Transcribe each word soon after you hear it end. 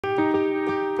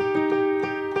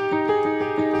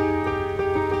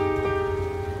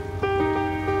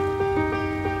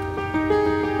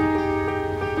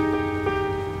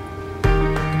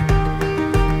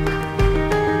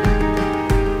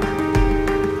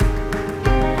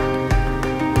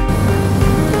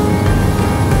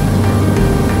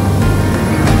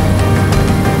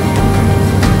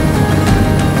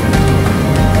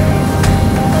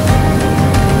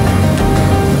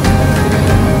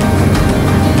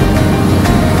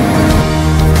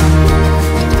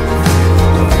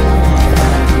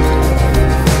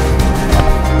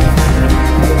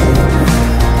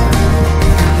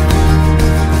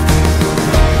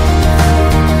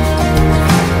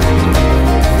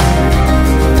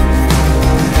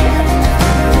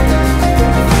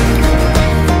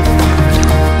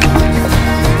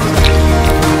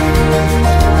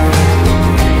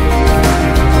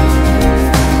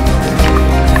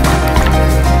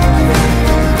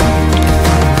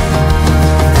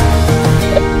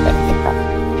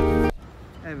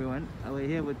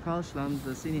Carl Schlom,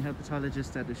 the senior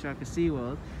herpetologist at uMhlanga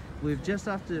SeaWorld. We've just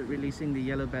after releasing the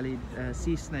yellow-bellied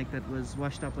sea snake that was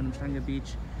washed up on uMhlanga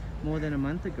Beach more than a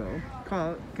month ago.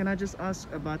 Carl, can I just ask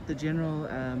about the general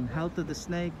health of the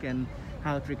snake and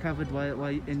how it recovered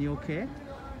while in your care?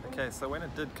 Okay, so when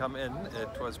it did come in,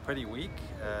 it was pretty weak.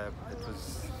 It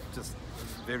was just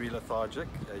very lethargic.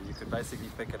 You could basically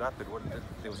pick it up.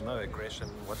 There was no aggression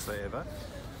whatsoever.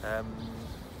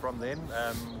 From then,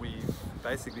 we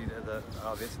basically,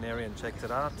 our veterinarian checked it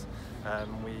out.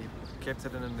 We kept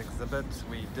it in an exhibit.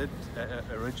 We did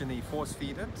originally force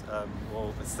feed it,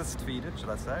 or assist feed it,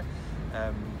 should I say.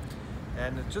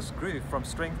 And it just grew from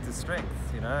strength to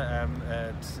strength, you know.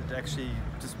 It actually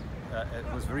just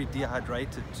it was very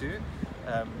dehydrated too.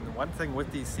 One thing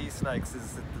with these sea snakes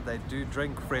is that they do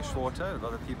drink fresh water. A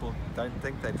lot of people don't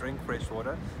think they drink fresh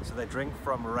water, so they drink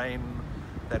from rain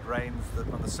that rains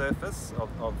on the surface of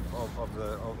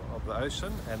the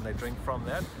ocean, and they drink from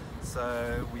that.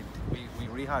 So we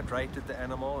rehydrated the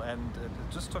animal, and it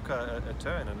just took a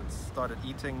turn, and it started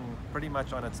eating pretty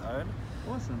much on its own.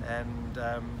 Awesome. And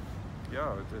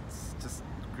yeah, it's just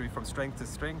grew from strength to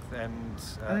strength, and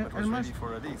it was ready for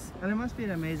release. And it must be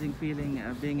an amazing feeling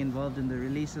being involved in the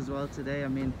release as well today. I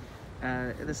mean,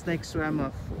 the snake swam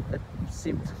off, it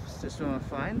seemed to swim off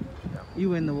fine. Yeah. You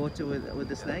were in the water with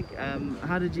the snake.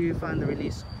 How did you find the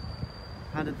release?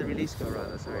 How did the release go,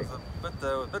 rather? Sorry. It was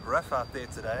a bit rough out there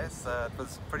today, so it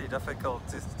was pretty difficult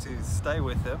to stay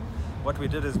with him. What we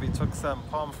did is we took some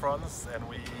palm fronds and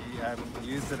we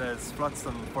used it as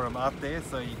flotsam for him out there,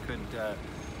 so he could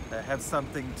have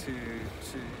something to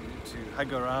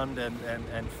hug around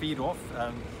and feed off.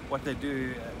 What they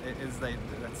do is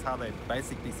that's how they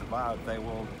basically survive. They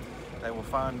will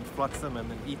find flotsam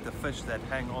and then eat the fish that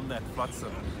hang on that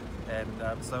flotsam.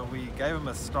 And so we gave him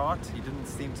a start. He didn't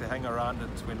seem to hang around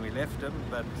it when we left him,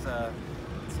 but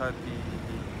let's hope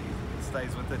he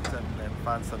stays with it and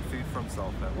finds some food for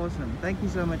himself. Awesome. Thank you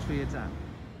so much for your time.